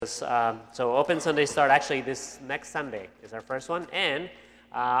So Open Sunday start actually this next Sunday is our first one, and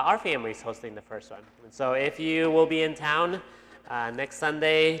our family is hosting the first one. And so if you will be in town next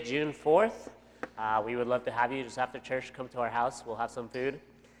Sunday, June 4th, we would love to have you. Just after church, come to our house. We'll have some food.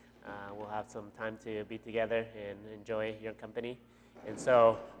 We'll have some time to be together and enjoy your company. And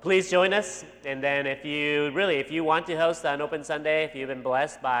so please join us. And then if you want to host an Open Sunday, if you've been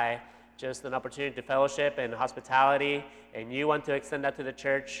blessed by just an opportunity to fellowship and hospitality, and you want to extend that to the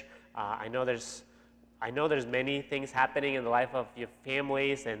church, I know there's many things happening in the life of your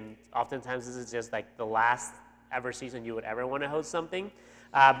families, and oftentimes this is just like the last ever season you would ever want to host something.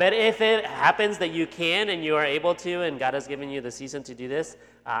 But if it happens that you can and you are able to, and God has given you the season to do this,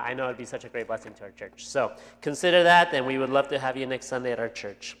 I know it'd be such a great blessing to our church. So consider that, and we would love to have you next Sunday at our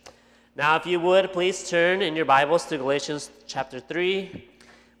church. Now, if you would, please turn in your Bibles to Galatians chapter 3.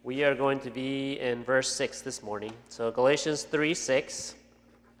 We are going to be in verse 6 this morning. So Galatians 3:6.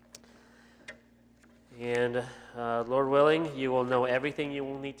 And Lord willing, you will know everything you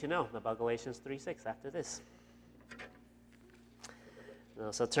will need to know about Galatians 3:6 after this.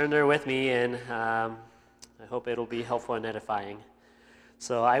 So turn there with me, and I hope it'll be helpful and edifying.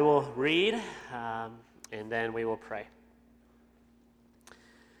 So I will read, and then we will pray.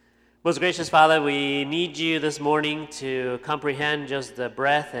 Most gracious Father, we need you this morning to comprehend just the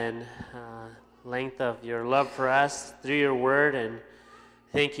breadth and length of your love for us through your word, and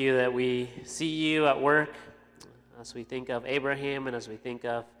thank you that we see you at work as we think of Abraham and as we think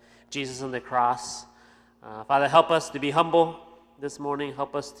of Jesus on the cross. Father, help us to be humble this morning.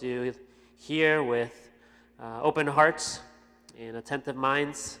 Help us to hear with open hearts and attentive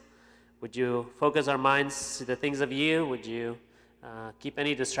minds. Would you focus our minds to the things of you? Would you keep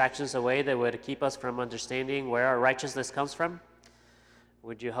any distractions away that would keep us from understanding where our righteousness comes from?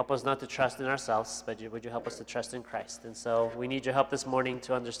 Would you help us not to trust in ourselves, but would you help us to trust in Christ? And so we need your help this morning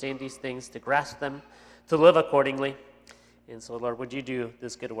to understand these things, to grasp them, to live accordingly. And so, Lord, would you do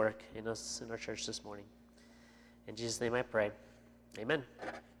this good work in us, in our church this morning? In Jesus' name I pray. Amen.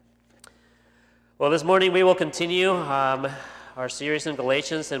 Well, this morning we will continue our series in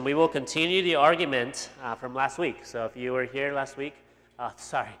Galatians, and we will continue the argument from last week. So if you were here last week,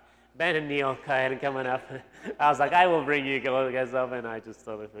 Ben and Neil, go ahead and coming up. I was like, I will bring you guys up, and I just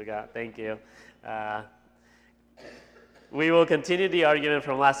totally forgot. Thank you. We will continue the argument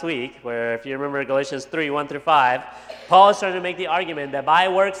from last week, where if you remember Galatians 3:1-5, Paul is trying to make the argument that by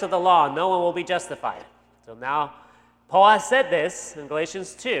works of the law, no one will be justified. So now, Paul has said this in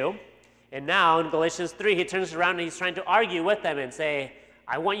Galatians 2, and now in Galatians 3, he turns around and he's trying to argue with them and say,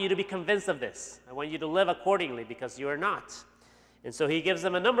 I want you to be convinced of this. I want you to live accordingly because you are not. And so he gives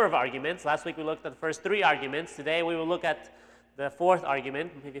them a number of arguments. Last week we looked at the first three arguments. Today we will look at the fourth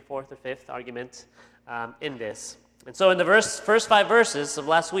argument, maybe fourth or fifth argument in this. And so in the first 5 verses of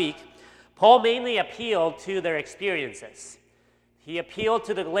last week, Paul mainly appealed to their experiences. He appealed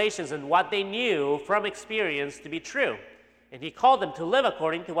to the Galatians and what they knew from experience to be true. And he called them to live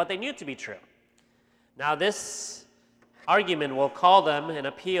according to what they knew to be true. Now this argument will call them and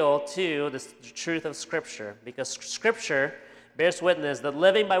appeal to the truth of Scripture, because Scripture bears witness that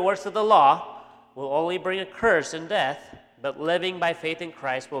living by works of the law will only bring a curse and death, but living by faith in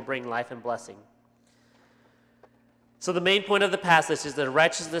Christ will bring life and blessing. So the main point of the passage is that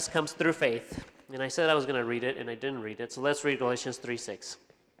righteousness comes through faith. And I said I was going to read it, and I didn't read it. So let's read Galatians 3:6.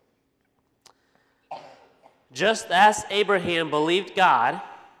 Just as Abraham believed God,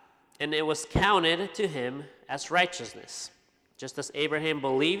 and it was counted to him as righteousness. Just as Abraham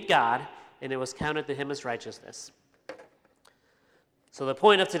believed God, and it was counted to him as righteousness. So the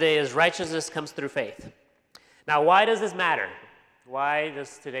point of today is righteousness comes through faith. Now, why does this matter? Why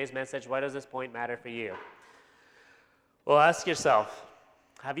does today's message, why does this point matter for you? Well, ask yourself,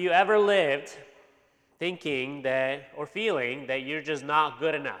 have you ever lived thinking that, or feeling that you're just not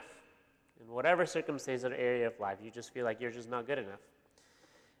good enough? In whatever circumstance or area of life, you just feel like you're just not good enough.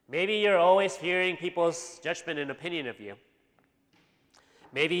 Maybe you're always fearing people's judgment and opinion of you.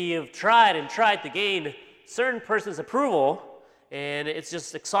 Maybe you've tried to gain certain person's approval, and it's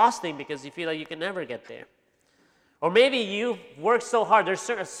just exhausting because you feel like you can never get there. Or maybe you've worked so hard, there's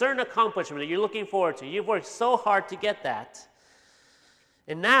a certain accomplishment that you're looking forward to. You've worked so hard to get that.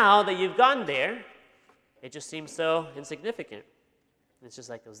 And now that you've gotten there, it just seems so insignificant. It's just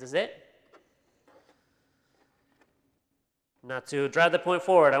like, is this it? Now, to drive the point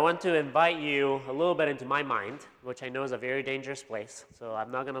forward, I want to invite you a little bit into my mind, which I know is a very dangerous place, so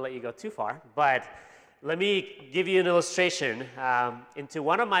I'm not going to let you go too far. But let me give you an illustration into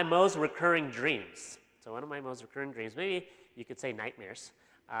one of my most recurring dreams. So one of my most recurring dreams, maybe you could say nightmares.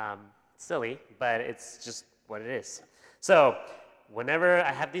 Silly, but it's just what it is. So whenever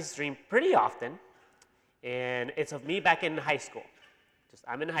I have this dream pretty often, and it's of me back in high school.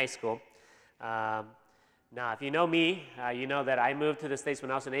 I'm in high school. Now, if you know me, you know that I moved to the States when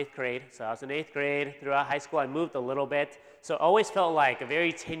I was in 8th grade. So I was in 8th grade. Throughout high school, I moved a little bit. So it always felt like a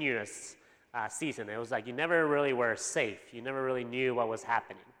very tenuous season. It was like you never really were safe. You never really knew what was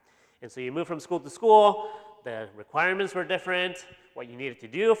happening. And so you move from school to school. The requirements were different. What you needed to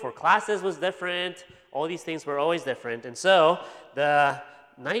do for classes was different. All these things were always different. And so the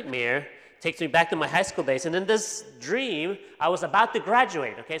nightmare takes me back to my high school days. And in this dream, I was about to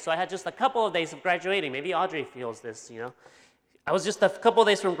graduate, okay? So I had just a couple of days of graduating. Maybe Audrey feels this, I was just a couple of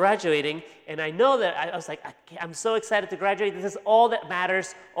days from graduating, and I know that I was like, I'm so excited to graduate. This is all that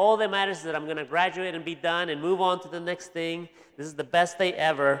matters. All that matters is that I'm going to graduate and be done and move on to the next thing. This is the best day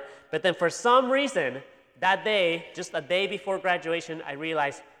ever. But then for some reason, that day, just a day before graduation, I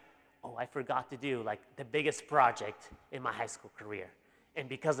realized, I forgot to do like the biggest project in my high school career. And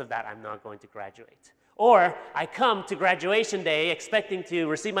because of that, I'm not going to graduate. Or I come to graduation day expecting to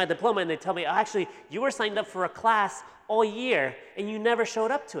receive my diploma, and they tell me, actually, you were signed up for a class all year, and you never showed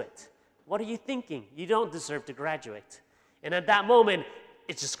up to it. What are you thinking? You don't deserve to graduate. And at that moment,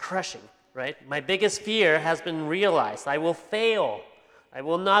 it's just crushing, right? My biggest fear has been realized. I will fail. I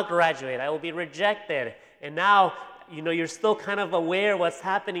will not graduate. I will be rejected. And now, you're still kind of aware what's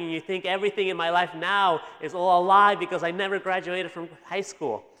happening. You think everything in my life now is all a lie because I never graduated from high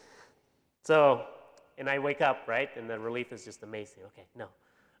school. So, and I wake up, right? And the relief is just amazing. Okay, no,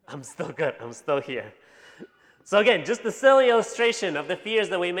 I'm still good. I'm still here. So again, just a silly illustration of the fears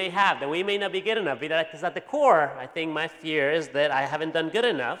that we may have, that we may not be good enough. Because at the core, I think my fear is that I haven't done good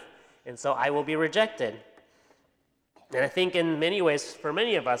enough, and so I will be rejected. And I think in many ways, for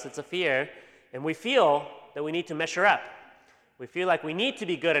many of us, it's a fear, and we feel that we need to measure up. We feel like we need to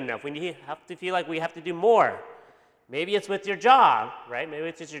be good enough. We have to feel like we have to do more. Maybe it's with your job, right? Maybe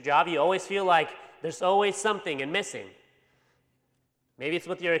it's with your job. You always feel like there's always something and missing. Maybe it's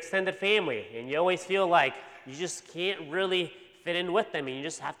with your extended family, and you always feel like you just can't really fit in with them, and you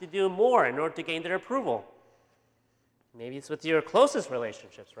just have to do more in order to gain their approval. Maybe it's with your closest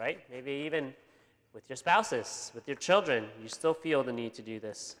relationships, right? Maybe even with your spouses, with your children. You still feel the need to do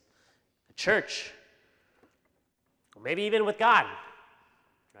this. A church. Or maybe even with God,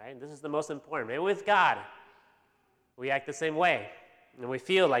 right? This is the most important. Maybe with God, we act the same way. And we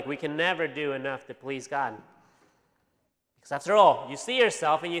feel like we can never do enough to please God. Because after all, you see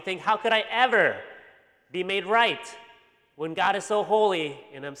yourself and you think, how could I ever be made right when God is so holy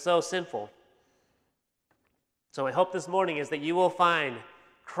and I'm so sinful? So my hope this morning is that you will find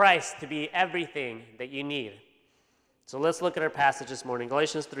Christ to be everything that you need. So let's look at our passage this morning,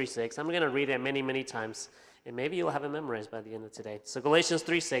 Galatians 3:6. I'm going to read it many, many times, and maybe you'll have it memorized by the end of today. So Galatians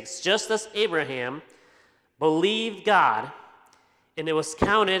 3:6, just as Abraham believed God, and it was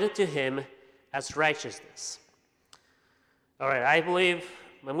counted to him as righteousness. All right, I believe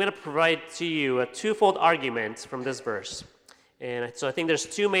I'm going to provide to you a twofold argument from this verse. And so I think there's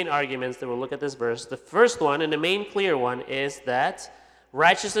two main arguments that we'll look at this verse. The first one, and the main clear one, is that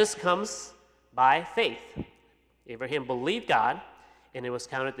righteousness comes by faith. Abraham believed God, and it was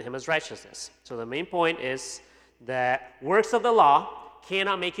counted to him as righteousness. So the main point is that works of the law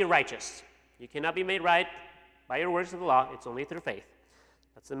cannot make you righteous. You cannot be made right by your works of the law. It's only through faith.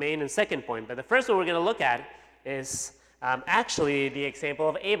 That's the main and second point. But the first one we're going to look at is actually the example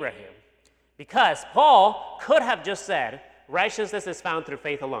of Abraham. Because Paul could have just said, righteousness is found through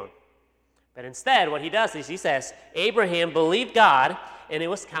faith alone. But instead, what he does is he says, Abraham believed God, and it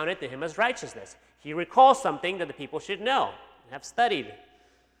was counted to him as righteousness. He recalls something that the people should know and have studied.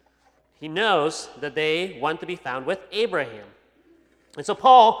 He knows that they want to be found with Abraham. And so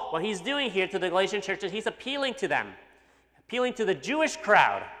Paul, what he's doing here to the Galatian church is he's appealing to them, appealing to the Jewish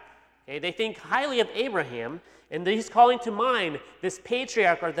crowd. Okay, they think highly of Abraham, and he's calling to mind this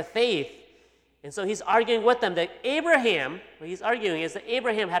patriarch or the faith. And so he's arguing with them that Abraham, what he's arguing is that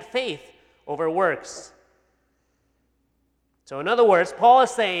Abraham had faith over works. So in other words, Paul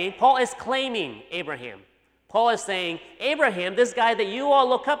is claiming Abraham. Paul is saying, Abraham, this guy that you all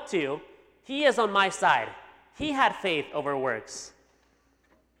look up to, he is on my side. He had faith over works.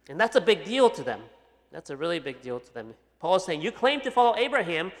 And that's a big deal to them. That's a really big deal to them. Paul is saying, you claim to follow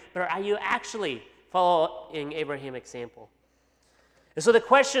Abraham, but are you actually following Abraham's example? And so the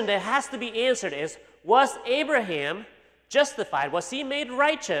question that has to be answered is, was Abraham justified? Was he made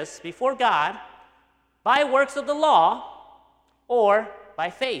righteous before God by works of the law or by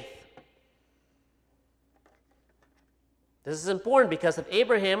faith? This is important because if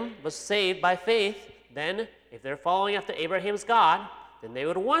Abraham was saved by faith, then if they're following after Abraham's God, then they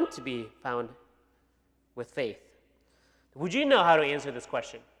would want to be found with faith. Would you know how to answer this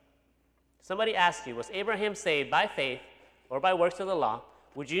question? Somebody asked you, was Abraham saved by faith or by works of the law?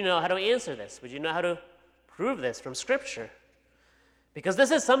 Would you know how to answer this? Would you know how to prove this from Scripture? Because this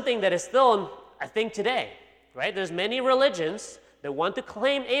is something that is still, I think, today, right? There's many religions that want to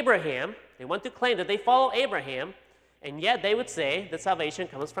claim Abraham. They want to claim that they follow Abraham, and yet they would say that salvation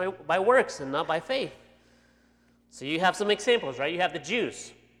comes by works and not by faith. So you have some examples, right? You have the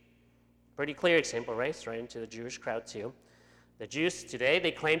Jews. Pretty clear example, right? It's right into the Jewish crowd too. The Jews today,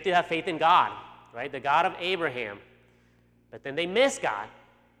 they claim to have faith in God, right? The God of Abraham. But then they miss God,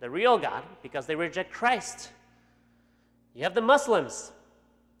 the real God, because they reject Christ. You have the Muslims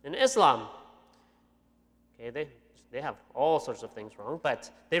in Islam. Okay, they have all sorts of things wrong,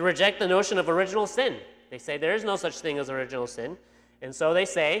 but they reject the notion of original sin. They say there is no such thing as original sin. And so they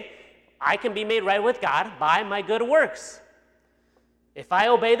say, I can be made right with God by my good works. If I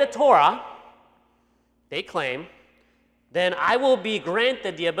obey the Torah, they claim, then I will be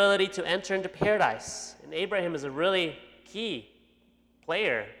granted the ability to enter into paradise. And Abraham is a really key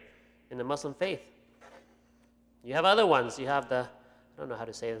player in the Muslim faith. You have other ones. You have the, I don't know how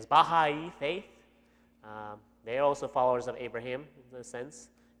to say this, Baha'i faith. They're also followers of Abraham in a sense.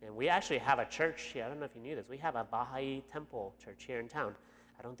 And we actually have a church here. I don't know if you knew this. We have a Baha'i temple church here in town.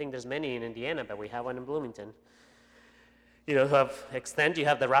 I don't think there's many in Indiana, but we have one in Bloomington. You know, of extent, you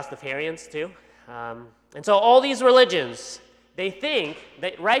have the Rastafarians too. And so all these religions, they think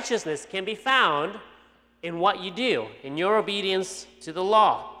that righteousness can be found in what you do, in your obedience to the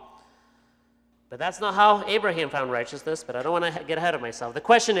law. But that's not how Abraham found righteousness, but I don't want to get ahead of myself. The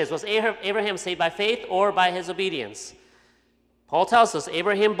question is, was Abraham saved by faith or by his obedience? Paul tells us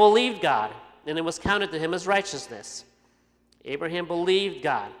Abraham believed God, and it was counted to him as righteousness. Abraham believed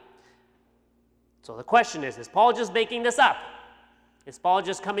God. So the question is Paul just making this up? Is Paul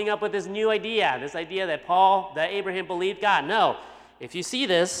just coming up with this new idea, this idea that Abraham believed God? No. If you see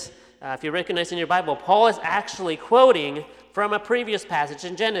this, if you recognize in your Bible, Paul is actually quoting from a previous passage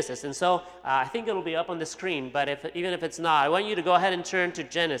in Genesis. And so I think it'll be up on the screen, but even if it's not, I want you to go ahead and turn to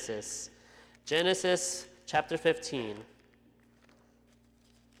Genesis. Genesis chapter 15.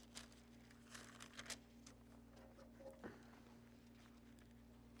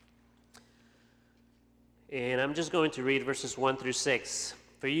 And I'm just going to read verses 1 through 6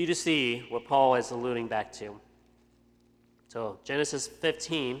 for you to see what Paul is alluding back to. So, Genesis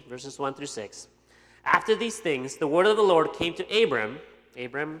 15, verses 1 through 6. After these things, the word of the Lord came to Abram,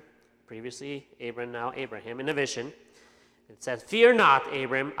 previously Abram, now Abraham, in a vision. It says, "Fear not,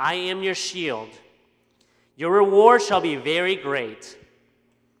 Abram, I am your shield. Your reward shall be very great."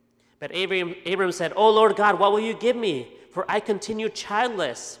 But Abram said, "O Lord God, what will you give me? For I continue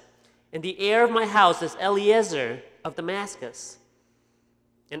childless. And the heir of my house is Eliezer of Damascus."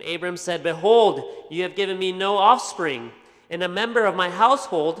 And Abram said, "Behold, you have given me no offspring, and a member of my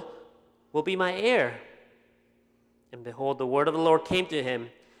household will be my heir." And behold, the word of the Lord came to him,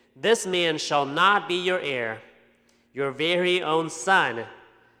 "This man shall not be your heir. Your very own son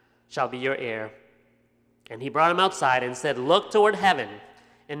shall be your heir." And he brought him outside and said, "Look toward heaven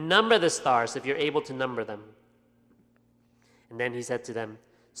and number the stars if you're able to number them." And then he said to them,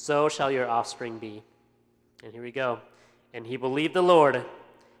 "So shall your offspring be." And here we go. And he believed the Lord,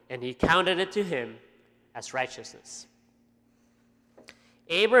 and he counted it to him as righteousness.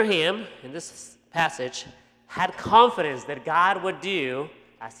 Abraham, in this passage, had confidence that God would do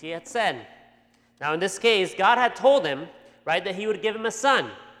as he had said. Now, in this case, God had told him, right, that he would give him a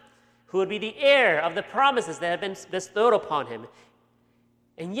son who would be the heir of the promises that had been bestowed upon him.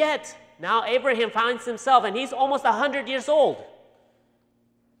 And yet, now Abraham finds himself, and he's almost 100 years old.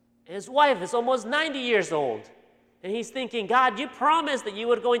 And his wife is almost 90 years old. And he's thinking, God, you promised that you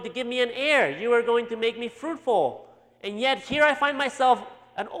were going to give me an heir. You were going to make me fruitful. And yet here I find myself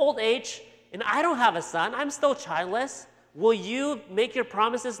at old age, and I don't have a son. I'm still childless. Will you make your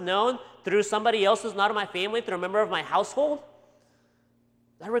promises known through somebody else who's not in my family, through a member of my household?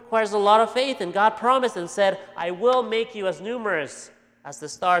 That requires a lot of faith. And God promised and said, I will make you as numerous as the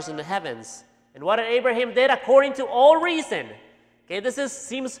stars in the heavens. And what Abraham did according to all reason. Okay, this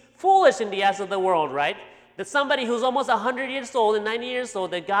seems foolish in the eyes of the world, right? That somebody who's almost 100 years old and 90 years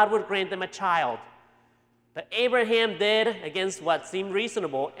old, that God would grant them a child. But Abraham did against what seemed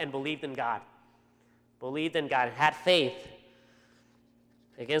reasonable and believed in God. Believed in God, had faith.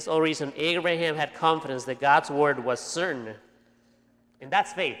 Against all reason, Abraham had confidence that God's word was certain. And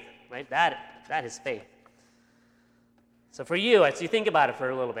that's faith, right? That is faith. So for you, as you think about it for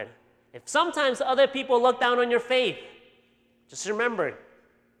a little bit, if sometimes other people look down on your faith, just remember,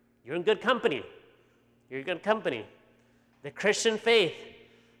 you're in good company. You're in good company. The Christian faith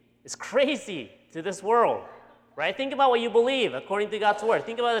is crazy to this world. right? Think about what you believe according to God's word.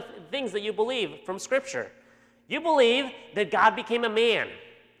 Think about the things that you believe from Scripture. You believe that God became a man.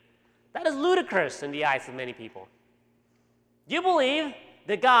 That is ludicrous in the eyes of many people. You believe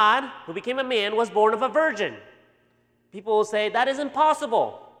that God, who became a man, was born of a virgin. People will say, that is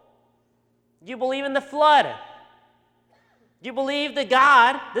impossible. You believe in the flood. You believe that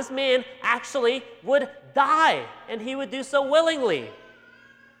God, this man, actually would die, and he would do so willingly.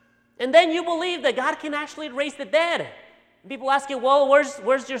 And then you believe that God can actually raise the dead. And people ask you, well,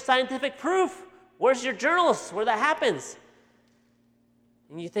 where's your scientific proof? Where's your journals where that happens?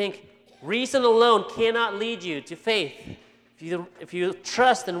 And you think, reason alone cannot lead you to faith. If you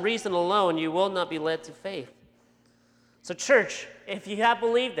trust in reason alone, you will not be led to faith. So church, if you have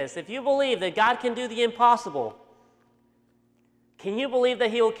believed this, if you believe that God can do the impossible, can you believe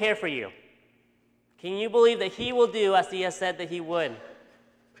that he will care for you? Can you believe that he will do as he has said that he would?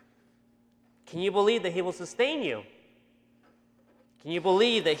 Can you believe that he will sustain you? Can you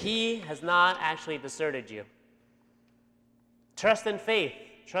believe that he has not actually deserted you? Trust in faith.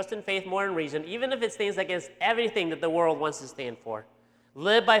 Trust in faith more than reason, even if it stands against everything that the world wants to stand for.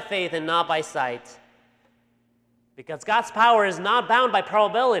 Live by faith and not by sight. Because God's power is not bound by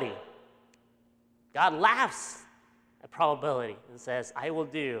probability. God laughs at probability and says, I will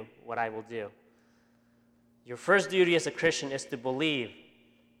do what I will do. Your first duty as a Christian is to believe.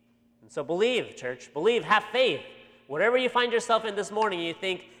 And so believe, church. Believe, have faith. Whatever you find yourself in this morning, you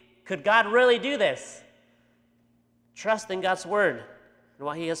think, could God really do this? Trust in God's word and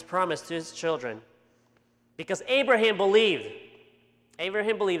what he has promised to his children. Because Abraham believed.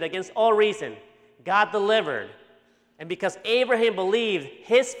 Abraham believed against all reason. God delivered. And because Abraham believed,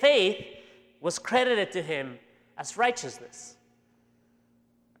 his faith was credited to him as righteousness.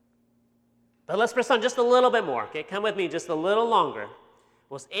 But let's press on just a little bit more, okay? Come with me just a little longer.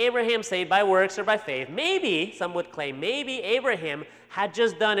 Was Abraham saved by works or by faith? Maybe, some would claim, maybe Abraham had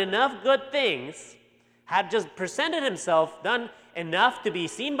just done enough good things, had just presented himself, done enough to be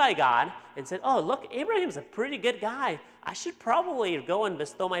seen by God, and said, oh, look, Abraham's a pretty good guy. I should probably go and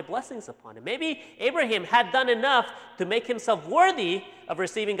bestow my blessings upon him. Maybe Abraham had done enough to make himself worthy of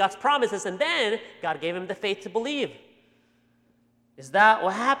receiving God's promises, and then God gave him the faith to believe. Is that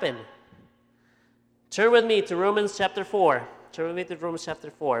what happened? Turn with me to Romans chapter 4. Turn with me to Romans chapter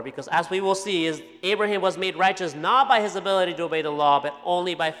 4, because as we will see, is Abraham was made righteous not by his ability to obey the law, but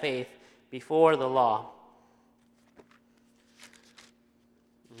only by faith before the law.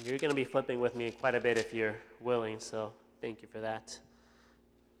 You're going to be flipping with me quite a bit if you're willing, so thank you for that.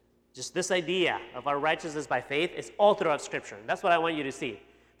 Just this idea of our righteousness by faith is all throughout Scripture. That's what I want you to see.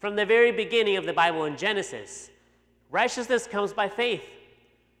 From the very beginning of the Bible in Genesis, righteousness comes by faith.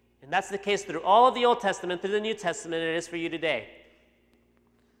 And that's the case through all of the Old Testament, through the New Testament, and it is for you today.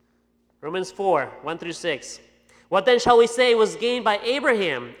 Romans 4, 1 through 6. What then shall we say was gained by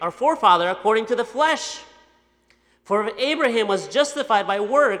Abraham, our forefather, according to the flesh? For if Abraham was justified by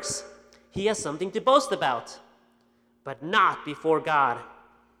works, he has something to boast about, but not before God.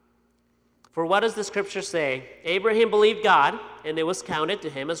 For what does the Scripture say? Abraham believed God, and it was counted to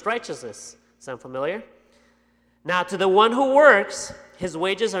him as righteousness. Sound familiar? Now to the one who works, his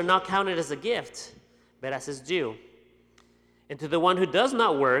wages are not counted as a gift, but as his due. And to the one who does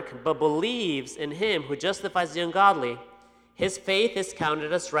not work, but believes in him who justifies the ungodly, his faith is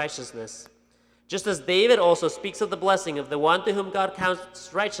counted as righteousness. Just as David also speaks of the blessing of the one to whom God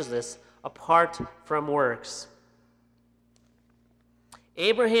counts righteousness apart from works.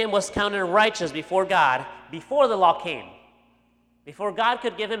 Abraham was counted righteous before God before the law came. Before God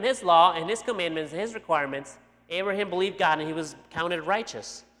could give him his law and his commandments and his requirements, Abraham believed God and he was counted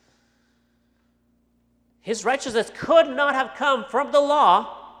righteous. His righteousness could not have come from the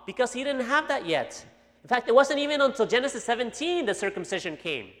law because he didn't have that yet. In fact, it wasn't even until Genesis 17 that circumcision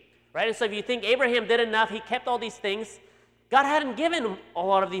came. Right? And so if you think Abraham did enough, he kept all these things, God hadn't given him a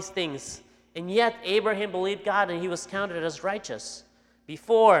lot of these things. And yet Abraham believed God and he was counted as righteous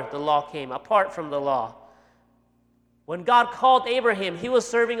before the law came, apart from the law. When God called Abraham, he was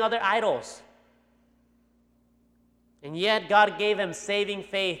serving other idols. And yet God gave him saving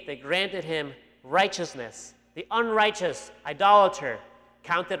faith that granted him righteousness. The unrighteous idolater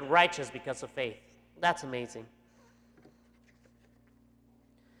counted righteous because of faith. That's amazing.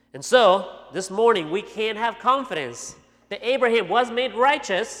 And so, this morning, we can have confidence that Abraham was made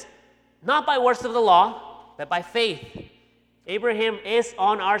righteous, not by works of the law, but by faith. Abraham is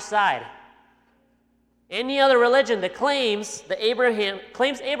on our side. Any other religion that claims Abraham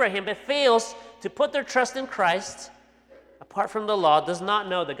but fails to put their trust in Christ, apart from the law, does not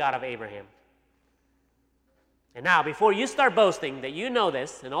know the God of Abraham. And now, before you start boasting that you know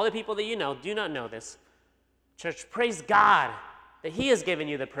this, and all the people that you know do not know this, Church, praise God that He has given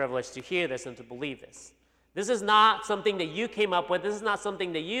you the privilege to hear this and to believe this. This is not something that you came up with. This is not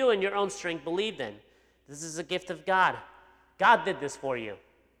something that you in your own strength believed in. This is a gift of God. God did this for you.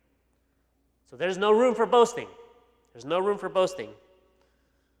 So there's no room for boasting. There's no room for boasting.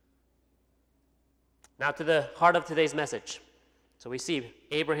 Now to the heart of today's message. So we see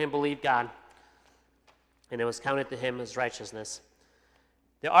Abraham believed God, and it was counted to him as righteousness.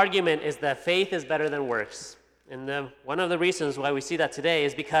 The argument is that faith is better than works. And one of the reasons why we see that today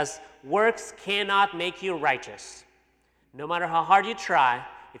is because works cannot make you righteous. No matter how hard you try,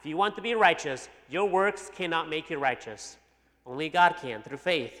 if you want to be righteous, your works cannot make you righteous. Only God can, through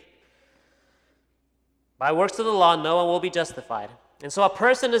faith. By works of the law, no one will be justified. And so a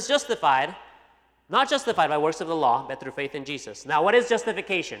person is justified, not justified by works of the law, but through faith in Jesus. Now, what is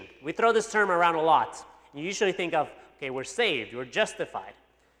justification? We throw this term around a lot. You usually think of, okay, we're saved, we're justified.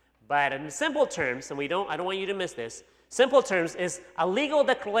 But in simple terms, and I don't want you to miss this, simple terms is a legal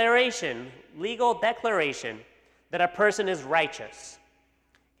declaration that a person is righteous.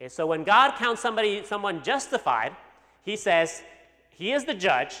 Okay, so when God counts someone justified, He says, He is the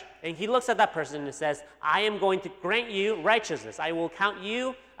judge, and He looks at that person and says, I am going to grant you righteousness. I will count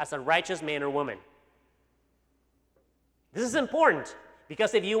you as a righteous man or woman. This is important,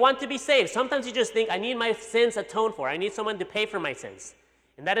 because if you want to be saved, sometimes you just think, I need my sins atoned for. I need someone to pay for my sins.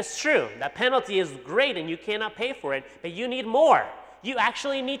 And that is true. That penalty is great, and you cannot pay for it, but you need more. You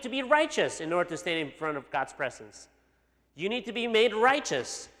actually need to be righteous in order to stand in front of God's presence. You need to be made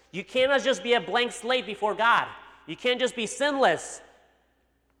righteous. You cannot just be a blank slate before God. You can't just be sinless.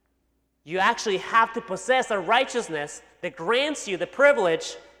 You actually have to possess a righteousness that grants you the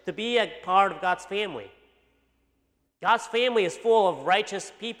privilege to be a part of God's family. God's family is full of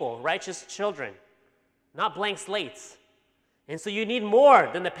righteous people, righteous children, not blank slates. And so you need more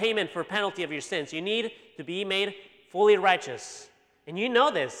than the payment for penalty of your sins. You need to be made fully righteous. And you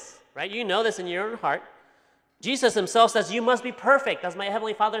know this, right? You know this in your own heart. Jesus himself says, you must be perfect as my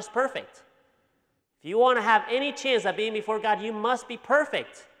heavenly Father is perfect. If you want to have any chance of being before God, you must be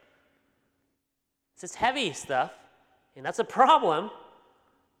perfect. This is heavy stuff, and that's a problem,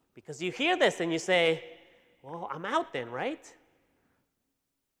 because you hear this and you say, well, I'm out then, right?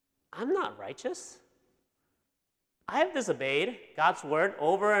 I'm not righteous. I have disobeyed God's word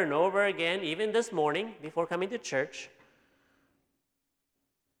over and over again, even this morning before coming to church.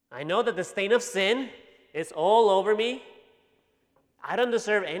 I know that the stain of sin is all over me. I don't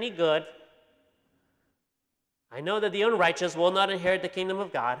deserve any good. I know that the unrighteous will not inherit the kingdom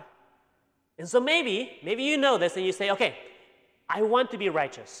of God. And so maybe you know this and you say, okay, I want to be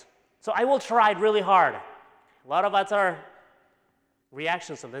righteous, so I will try really hard. A lot of us are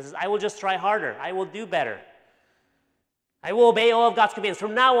reactions sometimes is, I will just try harder. I will do better. I will obey all of God's commands.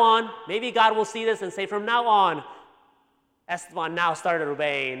 From now on, maybe God will see this and say, from now on, Esteban now started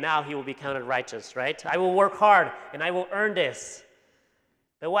obeying. Now he will be counted righteous, right? I will work hard and I will earn this.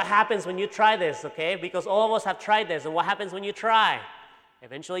 But what happens when you try this, okay? Because all of us have tried this. And what happens when you try?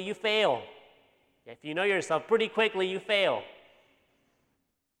 Eventually you fail. If you know yourself, pretty quickly you fail.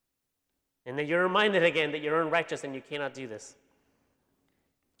 And then you're reminded again that you're unrighteous and you cannot do this.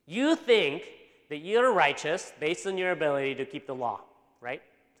 You think that you're righteous based on your ability to keep the law, right?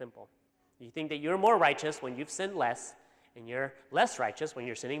 Simple. You think that you're more righteous when you've sinned less, and you're less righteous when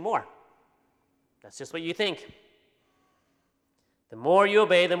you're sinning more. That's just what you think. The more you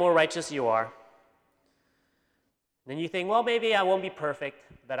obey, the more righteous you are. Then you think, well, maybe I won't be perfect,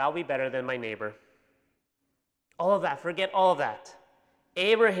 but I'll be better than my neighbor. All of that, forget all of that.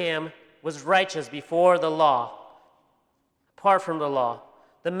 Abraham was righteous before the law, apart from the law.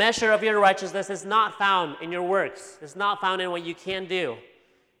 The measure of your righteousness is not found in your works. It's not found in what you can do.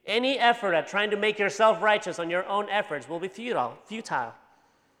 Any effort at trying to make yourself righteous on your own efforts will be futile.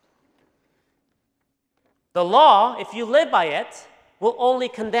 The law, if you live by it, will only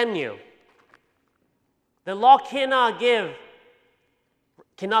condemn you. The law cannot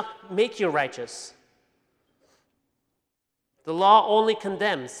make you righteous. The law only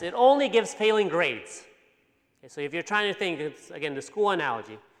condemns. It only gives failing grades. Okay, so if you're trying to think, it's, again, the school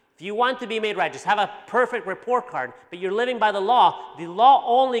analogy. If you want to be made righteous, have a perfect report card, but you're living by the law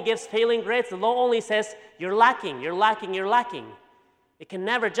only gives failing grades. The law only says you're lacking. It can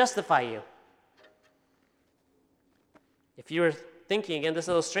never justify you. If you're thinking, again, this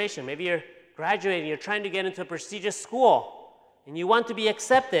illustration, maybe you're graduating, you're trying to get into a prestigious school, and you want to be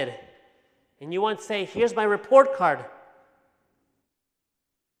accepted, and you want to say, here's my report card.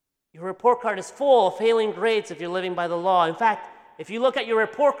 Your report card is full of failing grades if you're living by the law. In fact, if you look at your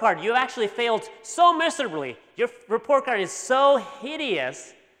report card, you actually failed so miserably. Your report card is so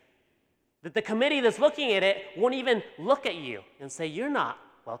hideous that the committee that's looking at it won't even look at you and say, you're not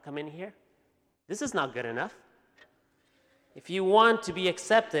welcome in here. This is not good enough. If you want to be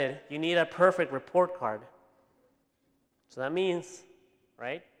accepted, you need a perfect report card. So that means,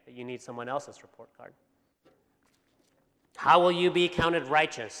 right, that you need someone else's report card. How will you be counted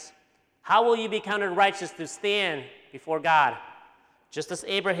righteous? How will you be counted righteous to stand before God? Just as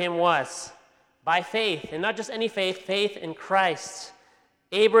Abraham was, by faith, and not just any faith, faith in Christ.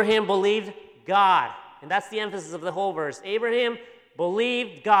 Abraham believed God, and that's the emphasis of the whole verse. Abraham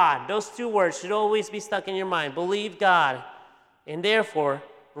believed God. Those two words should always be stuck in your mind. Believed God, and therefore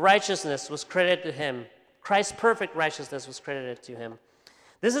righteousness was credited to him. Christ's perfect righteousness was credited to him.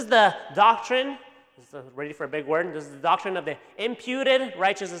 This is the doctrine, ready for a big word, this is the doctrine of the imputed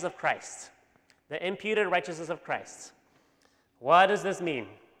righteousness of Christ. The imputed righteousness of Christ. What does this mean?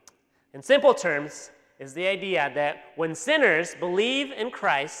 In simple terms, is the idea that when sinners believe in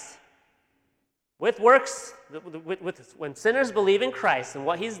Christ, with works, when sinners believe in Christ and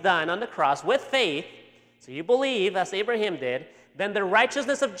what he's done on the cross with faith, so you believe, as Abraham did, then the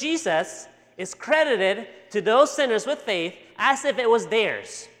righteousness of Jesus is credited to those sinners with faith as if it was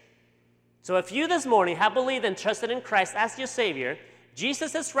theirs. So if you this morning have believed and trusted in Christ as your Savior,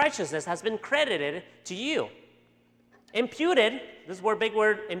 Jesus' righteousness has been credited to you. Imputed, this word, big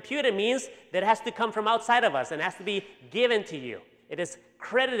word, imputed means that it has to come from outside of us and has to be given to you. It is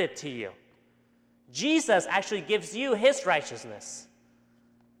credited to you. Jesus actually gives you his righteousness.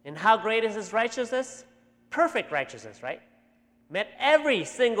 And how great is his righteousness? Perfect righteousness, right? Met every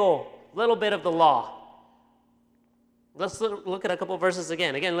single little bit of the law. Let's look at a couple verses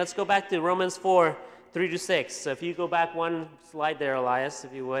again. Again, let's go back to Romans 4, 3-6. So if you go back one slide there, Elias,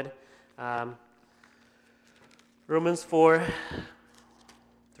 if you would. Romans 4,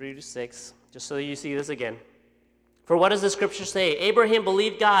 3-6, just so you see this again. For what does the scripture say? Abraham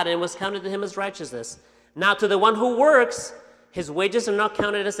believed God and was counted to him as righteousness. Now to the one who works, his wages are not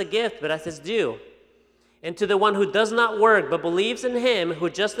counted as a gift, but as his due. And to the one who does not work, but believes in him who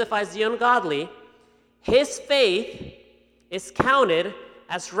justifies the ungodly, his faith is counted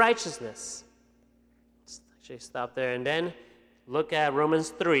as righteousness. Let's actually stop there and then look at Romans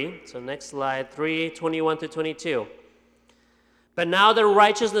 3. So next slide, 3:21-22. But now the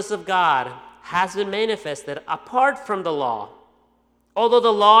righteousness of God has been manifested apart from the law, although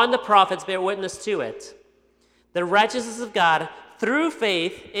the law and the prophets bear witness to it. The righteousness of God through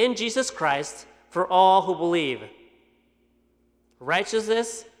faith in Jesus Christ for all who believe.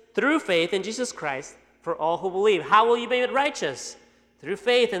 Righteousness through faith in Jesus Christ for all who believe. How will you be made righteous? Through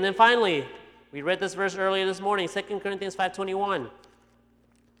faith. And then finally, we read this verse earlier this morning, 2 Corinthians 5:21.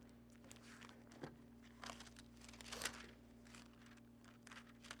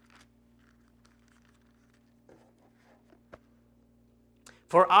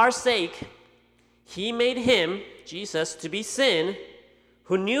 For our sake, he made him, Jesus, to be sin,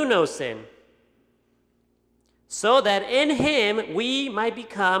 who knew no sin, so that in him we might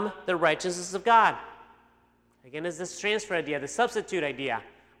become the righteousness of God. Again, it's this transfer idea, the substitute idea.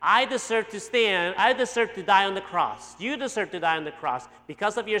 I deserve to stand, I deserve to die on the cross. You deserve to die on the cross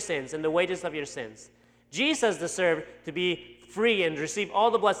because of your sins and the wages of your sins. Jesus deserved to be free and receive all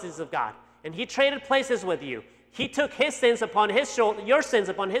the blessings of God. And he traded places with you. He took his sins upon his your sins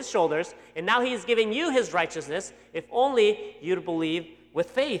upon his shoulders, and now he is giving you his righteousness if only you believe with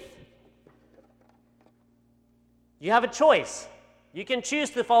faith. You have a choice. You can choose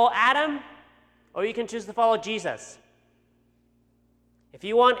to follow Adam, or you can choose to follow Jesus. If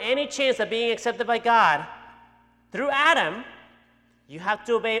you want any chance of being accepted by God through Adam, you have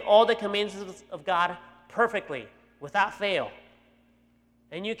to obey all the commandments of God perfectly, without fail.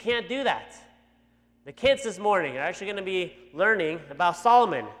 And you can't do that. The kids this morning are actually going to be learning about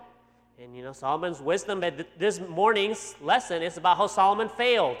Solomon. And Solomon's wisdom, but this morning's lesson is about how Solomon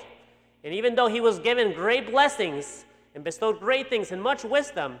failed. And even though he was given great blessings and bestowed great things and much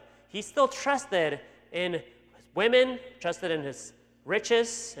wisdom, he still trusted in his women, trusted in his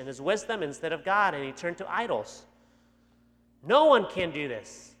riches and his wisdom instead of God, and he turned to idols. No one can do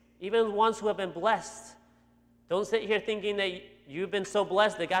this, even the ones who have been blessed. Don't sit here thinking that you've been so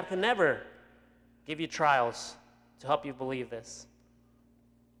blessed that God can never give you trials to help you believe this.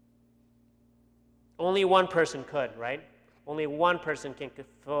 Only one person could, right? Only one person can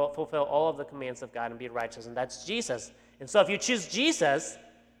fulfill all of the commands of God and be righteous, and that's Jesus. And so if you choose Jesus,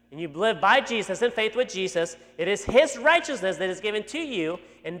 and you live by Jesus in faith with Jesus, it is his righteousness that is given to you,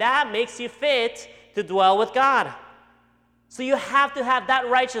 and that makes you fit to dwell with God. So you have to have that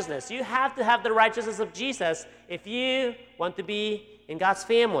righteousness. You have to have the righteousness of Jesus if you want to be in God's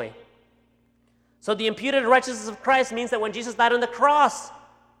family. So the imputed righteousness of Christ means that when Jesus died on the cross,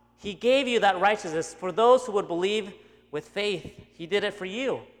 He gave you that righteousness for those who would believe with faith. He did it for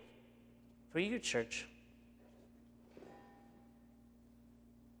you, church.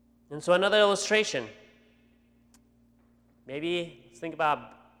 And so another illustration. Maybe let's think about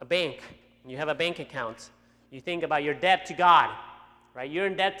a bank. You have a bank account. You think about your debt to God, right? You're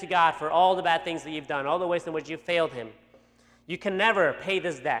in debt to God for all the bad things that you've done, all the ways in which you failed him. You can never pay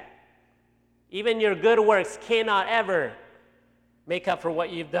this debt. Even your good works cannot ever make up for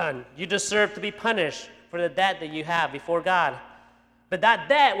what you've done. You deserve to be punished for the debt that you have before God. But that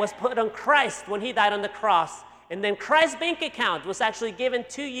debt was put on Christ when he died on the cross. And then Christ's bank account was actually given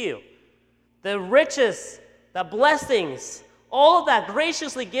to you. The riches, the blessings, all of that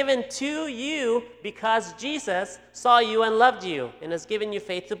graciously given to you because Jesus saw you and loved you and has given you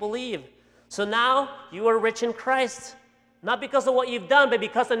faith to believe. So now you are rich in Christ. Not because of what you've done, but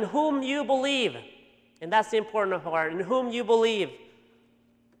because in whom you believe. And that's the important part, in whom you believe.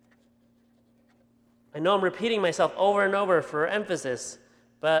 I know I'm repeating myself over and over for emphasis,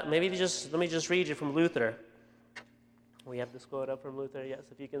 but let me just read you from Luther. We have this quote up from Luther, yes,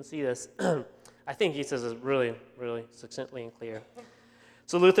 if you can see this. I think he says it really, really succinctly and clear.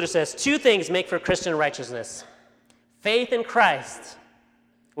 So Luther says, 2 things make for Christian righteousness. Faith in Christ,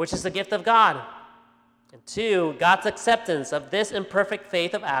 which is the gift of God. And 2, God's acceptance of this imperfect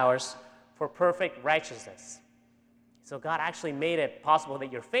faith of ours for perfect righteousness. So God actually made it possible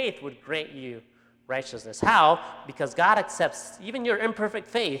that your faith would grant you righteousness. How? Because God accepts even your imperfect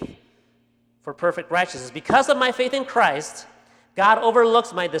faith for perfect righteousness. Because of my faith in Christ, God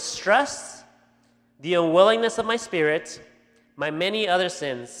overlooks my distress, the unwillingness of my spirit, my many other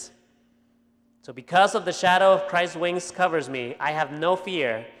sins. So because of the shadow of Christ's wings covers me, I have no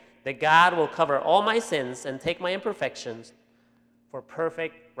fear that God will cover all my sins and take my imperfections for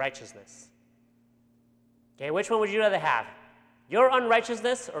perfect righteousness. Okay, which one would you rather have? Your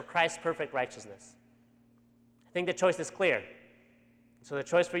unrighteousness or Christ's perfect righteousness? I think the choice is clear. So the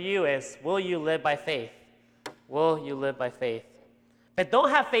choice for you is, will you live by faith? Will you live by faith? But don't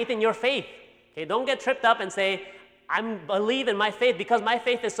have faith in your faith. Okay, don't get tripped up and say, I believe in my faith because my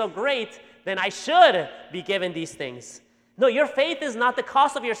faith is so great, then I should be given these things. No, your faith is not the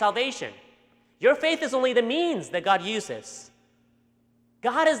cost of your salvation. Your faith is only the means that God uses.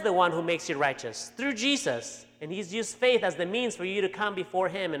 God is the one who makes you righteous through Jesus, and he's used faith as the means for you to come before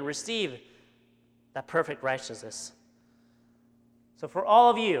him and receive that perfect righteousness. So for all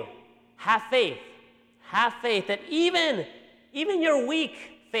of you, have faith that even your weak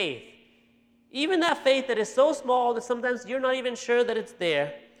faith, even that faith that is so small that sometimes you're not even sure that it's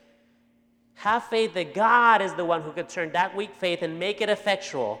there, have faith that God is the one who could turn that weak faith and make it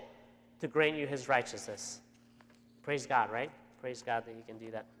effectual to grant you his righteousness. Praise God, right? Praise God that you can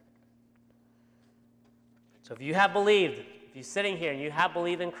do that. So if you have believed, if you're sitting here and you have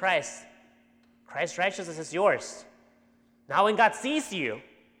believed in Christ, Christ's righteousness is yours. Now when God sees you,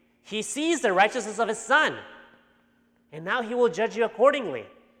 he sees the righteousness of his Son. And now he will judge you accordingly.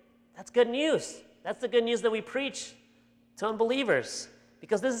 That's good news. That's the good news that we preach to unbelievers.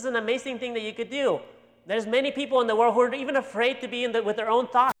 Because this is an amazing thing that you could do. There's many people in the world who are even afraid to be with their own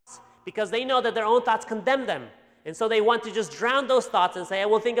thoughts because they know that their own thoughts condemn them. And so they want to just drown those thoughts and say, I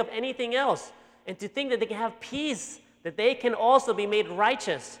will think of anything else. And to think that they can have peace, that they can also be made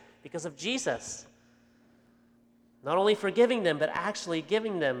righteous because of Jesus. Not only forgiving them, but actually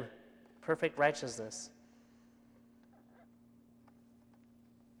giving them perfect righteousness.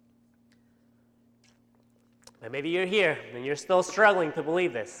 And maybe you're here and you're still struggling to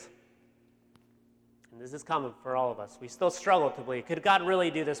believe this. And this is common for all of us. We still struggle to believe, could God really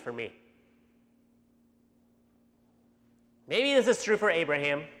do this for me? Maybe this is true for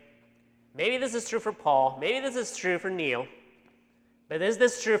Abraham. Maybe this is true for Paul. Maybe this is true for Neil. But is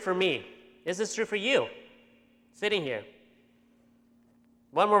this true for me? Is this true for you? Sitting here.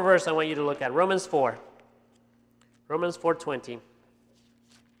 One more verse I want you to look at. Romans 4. Romans 4:20.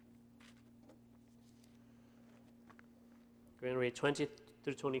 We're going to read 20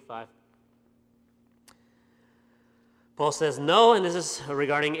 through 25. Paul says, no, and this is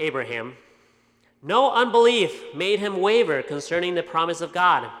regarding Abraham, no unbelief made him waver concerning the promise of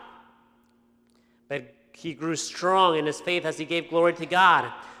God. But he grew strong in his faith as he gave glory to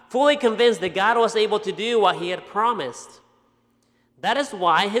God, fully convinced that God was able to do what he had promised. That is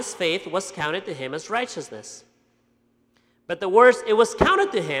why his faith was counted to him as righteousness. But the words, it was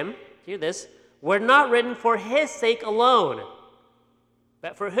counted to him, hear this, were not written for his sake alone.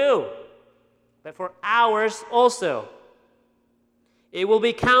 But for who? But for ours also. It will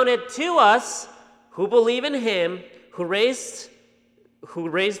be counted to us who believe in him, who raised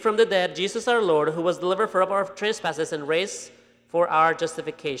from the dead Jesus our Lord, who was delivered for our trespasses and raised for our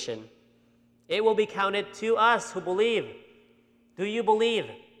justification. It will be counted to us who believe. Do you believe?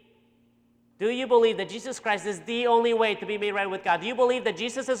 Do you believe that Jesus Christ is the only way to be made right with God? Do you believe that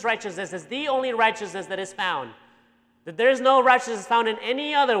Jesus' righteousness is the only righteousness that is found? That there is no righteousness found in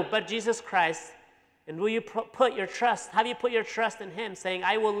any other but Jesus Christ? And will you put your trust, have you put your trust in him, saying,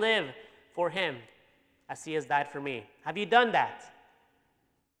 I will live for him as he has died for me? Have you done that?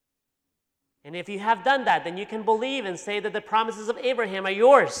 And if you have done that, then you can believe and say that the promises of Abraham are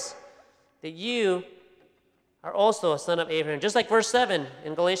yours, that you are also a son of Abraham. Just like verse 7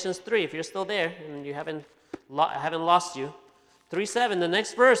 in Galatians 3, if you're still there and you haven't lost you. 3:7, the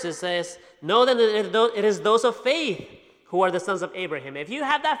next verse, it says, know that it is those of faith who are the sons of Abraham. If you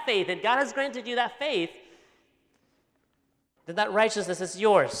have that faith, and God has granted you that faith, then that righteousness is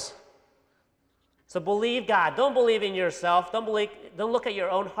yours. So believe God. Don't believe in yourself. Don't look at your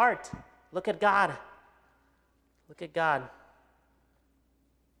own heart. Look at God. Look at God.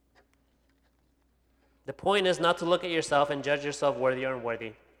 The point is not to look at yourself and judge yourself worthy or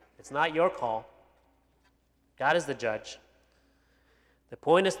unworthy. It's not your call. God is the judge. The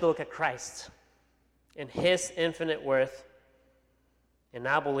point is to look at Christ and his infinite worth, and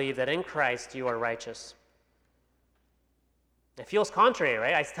now believe that in Christ you are righteous. It feels contrary,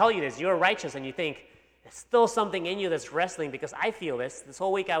 right? I tell you this, you are righteous, and you think, there's still something in you that's wrestling, because I feel this. This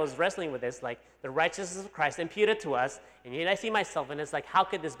whole week I was wrestling with this, like the righteousness of Christ imputed to us, and yet I see myself, and it's like, how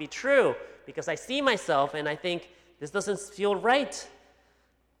could this be true? Because I see myself, and I think, this doesn't feel right.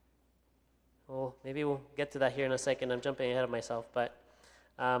 Well, maybe we'll get to that here in a second. I'm jumping ahead of myself, but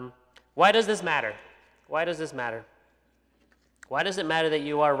why does this matter? Why does this matter? Why does it matter that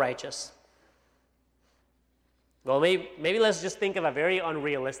you are righteous? Well, maybe let's just think of a very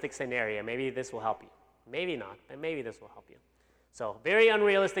unrealistic scenario. Maybe this will help you. Maybe not, but maybe this will help you. So, very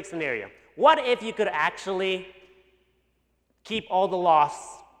unrealistic scenario. What if you could actually keep all the laws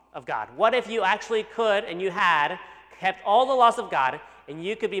of God? What if you actually could, and you had, kept all the laws of God, and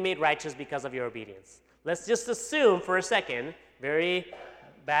you could be made righteous because of your obedience? Let's just assume for a second, very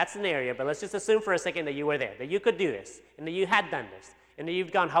bad scenario, but let's just assume for a second that you were there, that you could do this, and that you had done this, and that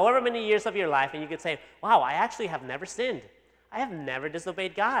you've gone however many years of your life, and you could say, wow, I actually have never sinned. I have never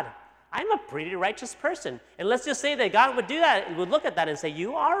disobeyed God. I'm a pretty righteous person. And let's just say that God would do that, and would look at that and say,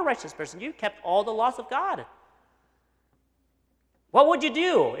 you are a righteous person. You kept all the laws of God. What would you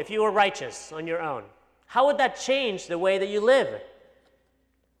do if you were righteous on your own? How would that change the way that you live?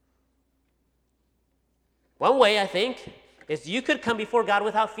 One way, I think, is you could come before God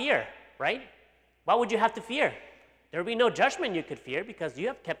without fear, right? What would you have to fear? There would be no judgment you could fear because you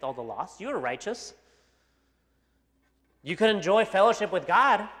have kept all the laws. You are righteous. You could enjoy fellowship with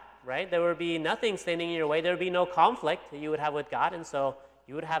God, right? There would be nothing standing in your way. There would be no conflict that you would have with God, and so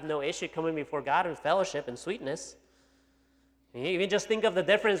you would have no issue coming before God in fellowship and sweetness. And you even just think of the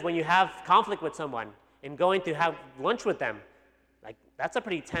difference when you have conflict with someone and going to have lunch with them. Like, that's a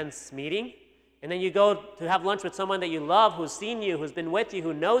pretty tense meeting. And then you go to have lunch with someone that you love, who's seen you, who's been with you,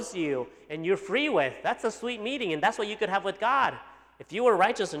 who knows you, and you're free with. That's a sweet meeting, and that's what you could have with God if you were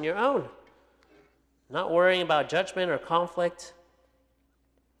righteous on your own. Not worrying about judgment or conflict.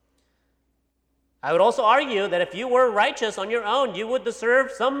 I would also argue that if you were righteous on your own, you would deserve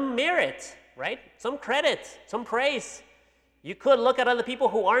some merit, right? Some credit, some praise. You could look at other people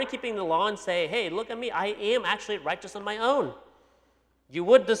who aren't keeping the law and say, hey, look at me, I am actually righteous on my own. You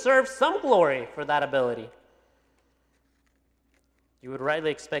would deserve some glory for that ability. You would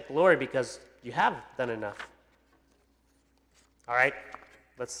rightly expect glory because you have done enough. All right,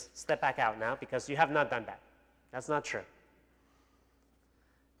 let's step back out now because you have not done that. That's not true.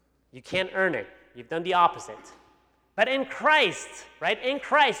 You can't earn it. You've done the opposite. But in Christ, right? In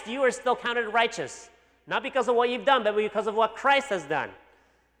Christ, you are still counted righteous. Not because of what you've done, but because of what Christ has done.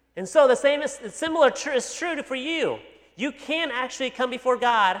 And so the same is similar is true for you. You can actually come before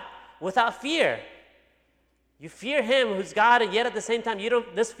God without fear. You fear him who's God, and yet at the same time,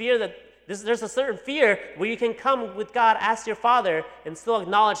 there's a certain fear where you can come with God as your Father and still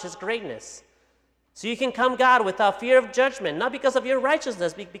acknowledge his greatness. So you can come God without fear of judgment, not because of your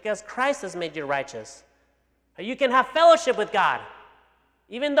righteousness, but because Christ has made you righteous. You can have fellowship with God.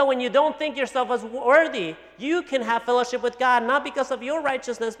 Even though when you don't think yourself as worthy, you can have fellowship with God, not because of your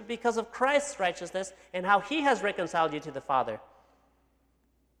righteousness, but because of Christ's righteousness and how he has reconciled you to the Father.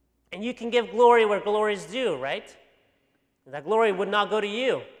 And you can give glory where glory is due, right? And that glory would not go to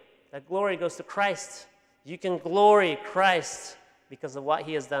you. That glory goes to Christ. You can glory Christ because of what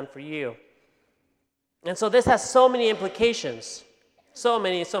he has done for you. And so this has so many implications. So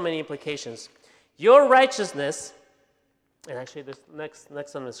many implications. Your righteousness, and actually this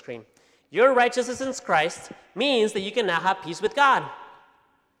next on the screen. Your righteousness in Christ means that you can now have peace with God.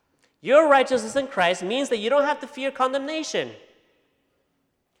 Your righteousness in Christ means that you don't have to fear condemnation.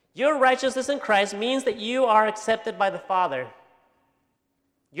 Your righteousness in Christ means that you are accepted by the Father.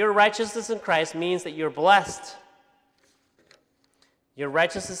 Your righteousness in Christ means that you're blessed. Your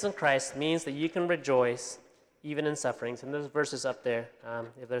righteousness in Christ means that you can rejoice even in sufferings. And there's verses up there.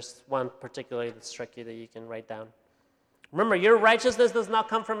 If there's one particularly that struck you that you can write down. Remember, your righteousness does not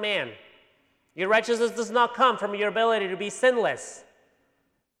come from man. Your righteousness does not come from your ability to be sinless.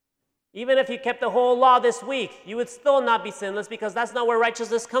 Even if you kept the whole law this week, you would still not be sinless because that's not where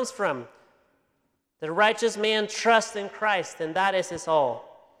righteousness comes from. The righteous man trusts in Christ, and that is his all.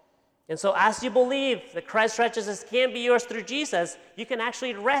 And so as you believe that Christ's righteousness can be yours through Jesus, you can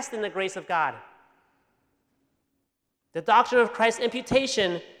actually rest in the grace of God. The doctrine of Christ's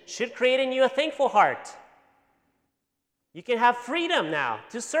imputation should create in you a thankful heart. You can have freedom now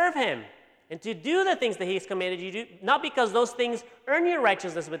to serve him and to do the things that he's commanded you to do, not because those things earn your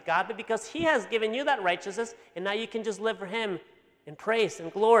righteousness with God, but because he has given you that righteousness, and now you can just live for him in praise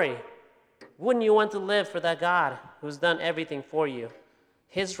and glory. Wouldn't you want to live for that God who's done everything for you?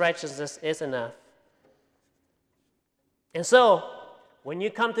 His righteousness is enough. And so, when you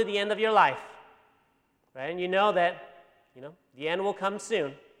come to the end of your life, right, and you know that, the end will come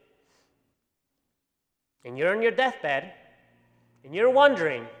soon, and you're on your deathbed, and you're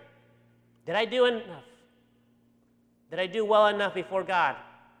wondering, did I do enough? Did I do well enough before God?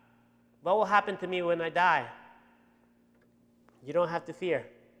 What will happen to me when I die? You don't have to fear.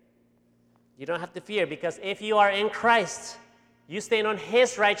 You don't have to fear, because if you are in Christ, you stand on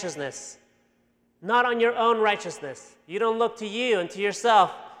his righteousness, not on your own righteousness. You don't look to you and to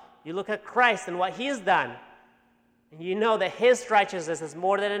yourself. You look at Christ and what he has done. And you know that his righteousness is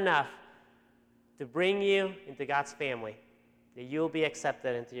more than enough to bring you into God's family, that you'll be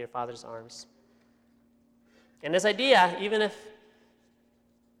accepted into your Father's arms. And this idea, even if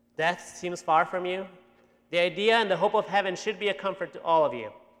death seems far from you, the idea and the hope of heaven should be a comfort to all of you.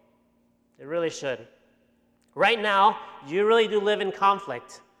 It really should. Right now, you really do live in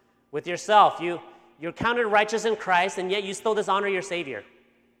conflict with yourself. You're counted righteous in Christ, and yet you still dishonor your Savior.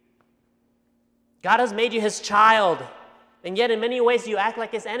 God has made you his child, and yet in many ways you act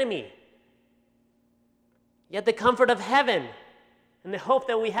like his enemy. Yet the comfort of heaven and the hope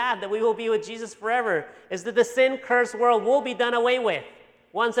that we have that we will be with Jesus forever is that the sin-cursed world will be done away with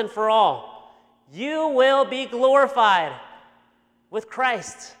once and for all. You will be glorified with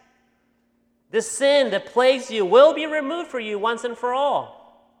Christ. The sin that plagues you will be removed for you once and for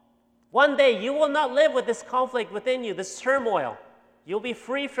all. One day you will not live with this conflict within you, this turmoil. You'll be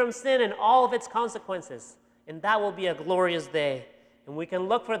free from sin and all of its consequences, and that will be a glorious day. And we can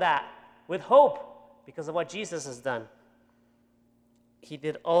look for that with hope because of what Jesus has done. He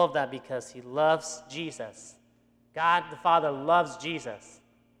did all of that because he loves Jesus. God the Father loves Jesus.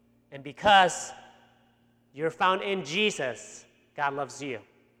 And because you're found in Jesus, God loves you.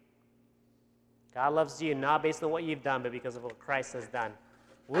 God loves you not based on what you've done, but because of what Christ has done.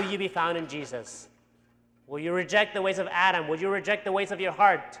 Will you be found in Jesus? Will you reject the ways of Adam? Will you reject the ways of your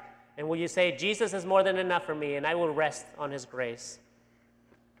heart? And will you say, Jesus is more than enough for me, and I will rest on his grace?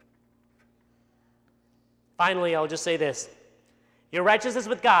 Finally, I'll just say this. Your righteousness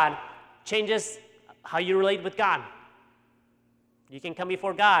with God changes how you relate with God. You can come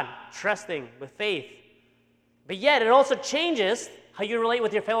before God trusting with faith. But yet, it also changes how you relate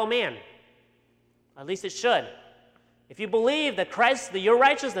with your fellow man. At least it should. If you believe that your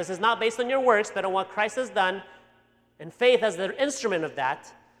righteousness is not based on your works, but on what Christ has done, and faith as the instrument of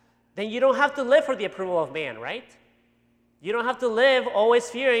that, then you don't have to live for the approval of man, right? You don't have to live always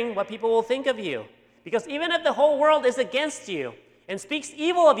fearing what people will think of you. Because even if the whole world is against you and speaks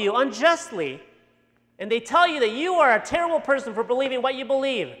evil of you unjustly, and they tell you that you are a terrible person for believing what you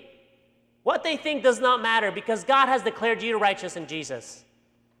believe, what they think does not matter because God has declared you righteous in Jesus.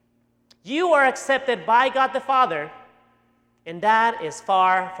 You are accepted by God the Father, and that is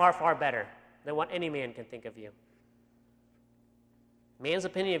far, far, far better than what any man can think of you. Man's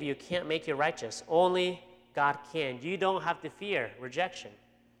opinion of you can't make you righteous. Only God can. You don't have to fear rejection.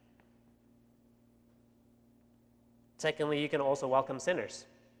 Secondly, you can also welcome sinners.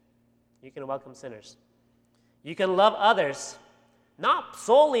 You can welcome sinners. You can love others, not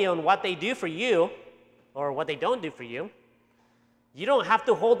solely on what they do for you or what they don't do for you. You don't have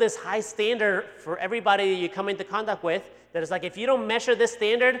to hold this high standard for everybody that you come into contact with that is like, if you don't measure this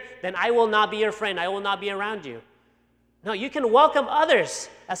standard, then I will not be your friend. I will not be around you. No, you can welcome others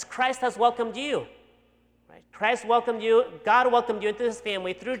as Christ has welcomed you. Right? Christ welcomed you, God welcomed you into his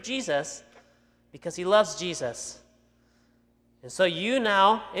family through Jesus because he loves Jesus. And so you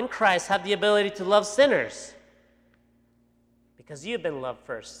now, in Christ, have the ability to love sinners because you've been loved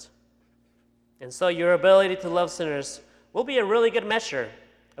first. And so your ability to love sinners will be a really good measure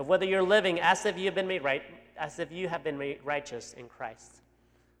of whether you're living as if you have been made right, as if you have been made righteous in Christ.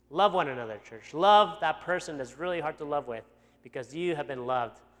 Love one another, church. Love that person that's really hard to love with because you have been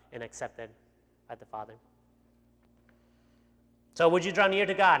loved and accepted by the Father. So would you draw near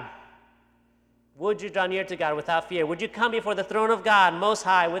to God? Would you draw near to God without fear? Would you come before the throne of God Most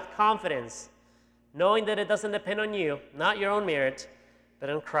High with confidence, knowing that it doesn't depend on you, not your own merit, but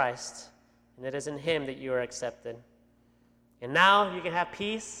on Christ, and it is in Him that you are accepted. And now you can have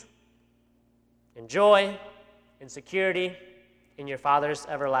peace and joy and security in your Father's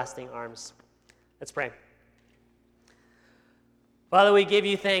everlasting arms. Let's pray. Father, we give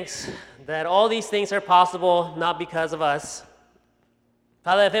you thanks that all these things are possible not because of us.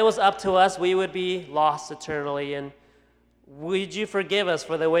 Father, if it was up to us, we would be lost eternally. And would you forgive us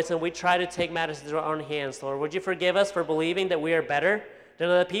for the ways in which we try to take matters into our own hands, Lord? Would you forgive us for believing that we are better than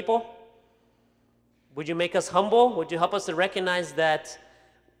other people? Would you make us humble? Would you help us to recognize that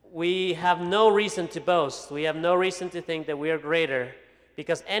we have no reason to boast? We have no reason to think that we are greater,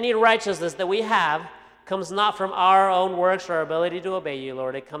 because any righteousness that we have comes not from our own works or our ability to obey you,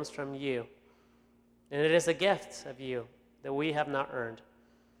 Lord. It comes from you. And it is a gift of you that we have not earned.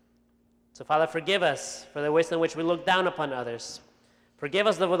 So, Father, forgive us for the ways in which we look down upon others. Forgive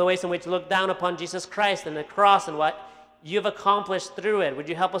us for the ways in which we look down upon Jesus Christ and the cross and what you've accomplished through it. Would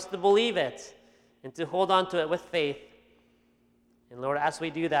you help us to believe it and to hold on to it with faith? And Lord, as we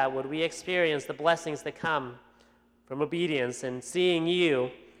do that, would we experience the blessings that come from obedience and seeing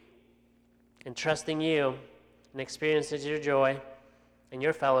you and trusting you and experiencing your joy and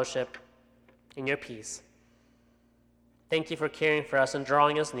your fellowship and your peace. Thank you for caring for us and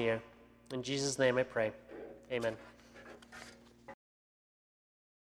drawing us near. In Jesus' name I pray. Amen.